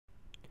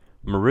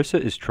Marissa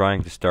is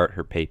trying to start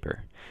her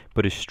paper,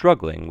 but is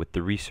struggling with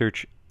the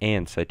research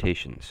and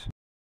citations.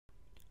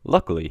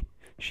 Luckily,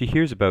 she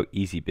hears about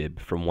EasyBib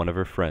from one of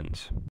her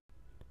friends,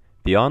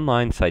 the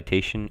online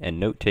citation and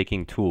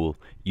note-taking tool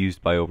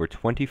used by over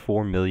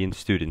 24 million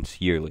students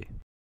yearly.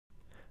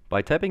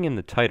 By typing in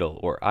the title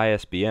or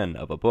ISBN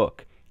of a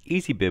book,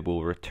 EasyBib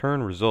will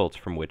return results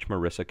from which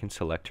Marissa can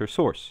select her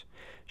source.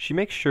 She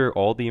makes sure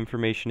all the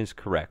information is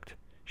correct.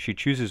 She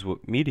chooses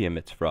what medium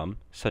it's from,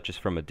 such as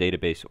from a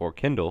database or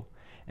Kindle,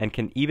 and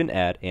can even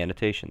add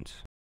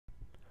annotations.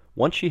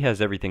 Once she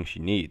has everything she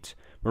needs,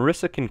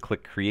 Marissa can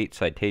click Create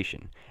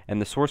Citation,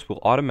 and the source will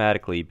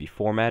automatically be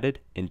formatted,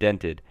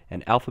 indented,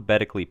 and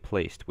alphabetically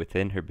placed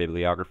within her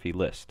bibliography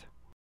list.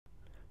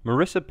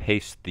 Marissa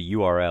pastes the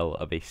URL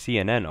of a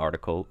CNN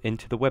article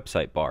into the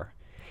website bar.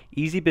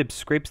 EasyBib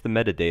scrapes the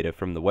metadata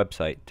from the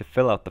website to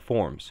fill out the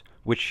forms,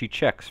 which she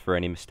checks for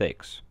any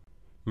mistakes.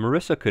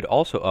 Marissa could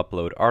also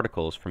upload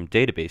articles from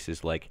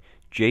databases like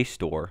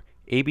JSTOR,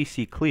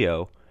 ABC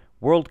Clio,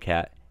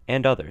 WorldCat,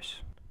 and others.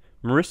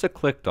 Marissa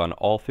clicked on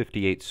all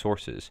 58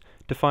 sources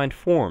to find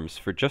forms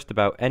for just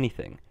about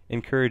anything,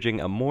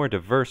 encouraging a more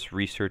diverse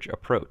research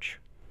approach.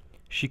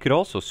 She could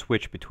also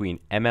switch between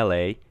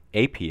MLA,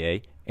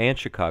 APA, and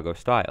Chicago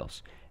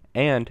styles,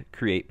 and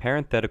create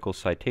parenthetical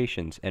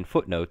citations and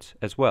footnotes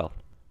as well.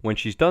 When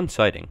she's done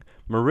citing,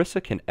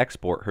 Marissa can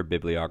export her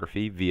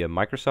bibliography via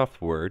Microsoft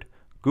Word,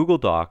 Google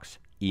Docs,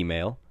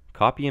 email,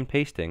 copy and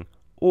pasting,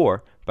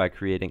 or by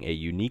creating a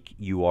unique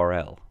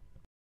URL.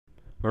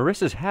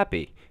 Marissa's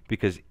happy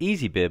because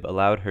EasyBib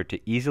allowed her to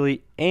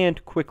easily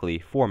and quickly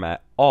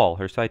format all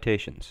her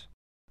citations.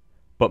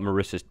 But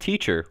Marissa's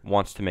teacher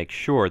wants to make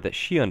sure that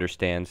she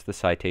understands the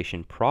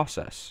citation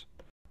process.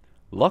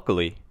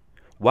 Luckily,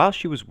 while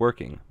she was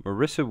working,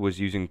 Marissa was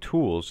using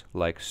tools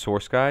like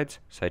source guides,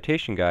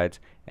 citation guides,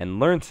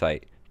 and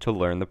LearnCite to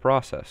learn the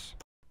process.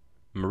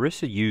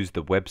 Marissa used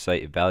the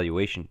website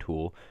evaluation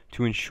tool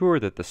to ensure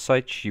that the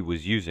sites she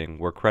was using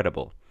were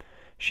credible.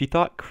 She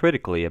thought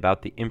critically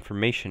about the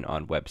information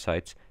on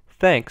websites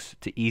thanks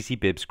to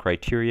EasyBib's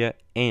criteria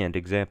and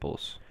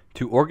examples.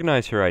 To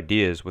organize her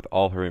ideas with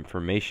all her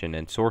information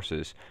and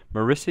sources,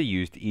 Marissa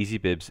used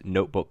EasyBib's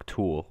notebook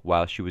tool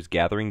while she was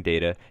gathering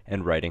data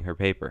and writing her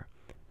paper.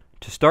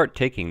 To start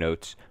taking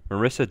notes,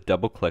 Marissa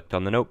double-clicked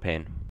on the note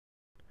pane.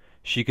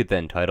 She could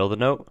then title the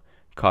note,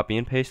 copy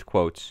and paste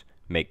quotes,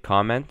 make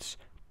comments,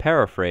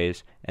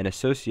 paraphrase, and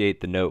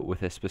associate the note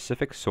with a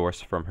specific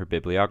source from her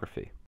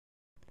bibliography.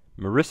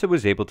 Marissa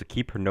was able to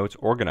keep her notes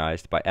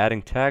organized by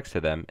adding tags to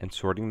them and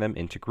sorting them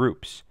into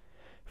groups.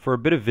 For a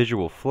bit of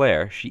visual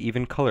flair, she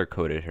even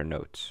color-coded her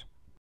notes.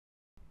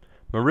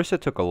 Marissa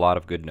took a lot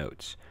of good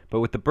notes,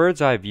 but with the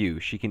bird's eye view,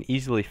 she can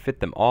easily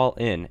fit them all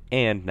in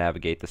and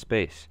navigate the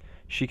space.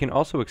 She can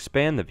also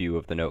expand the view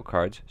of the note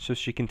cards so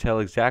she can tell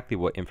exactly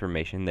what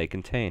information they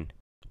contain.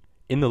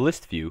 In the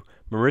list view,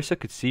 Marissa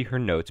could see her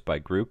notes by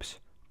groups,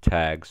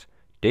 tags,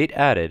 date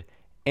added,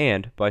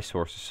 and by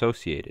source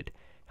associated,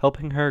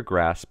 helping her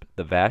grasp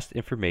the vast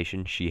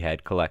information she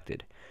had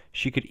collected.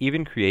 She could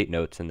even create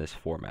notes in this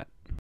format.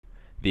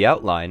 The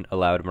outline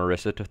allowed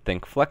Marissa to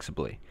think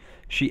flexibly.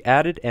 She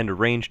added and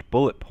arranged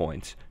bullet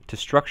points to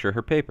structure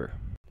her paper.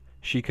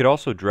 She could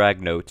also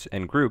drag notes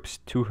and groups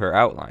to her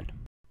outline.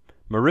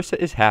 Marissa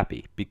is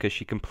happy because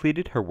she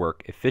completed her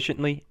work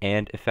efficiently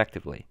and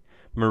effectively.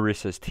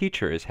 Marissa's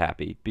teacher is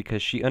happy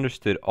because she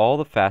understood all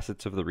the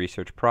facets of the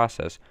research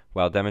process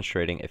while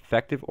demonstrating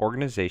effective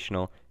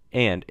organizational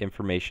and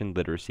information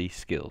literacy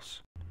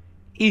skills.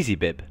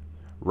 EasyBib.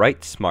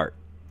 Write smart.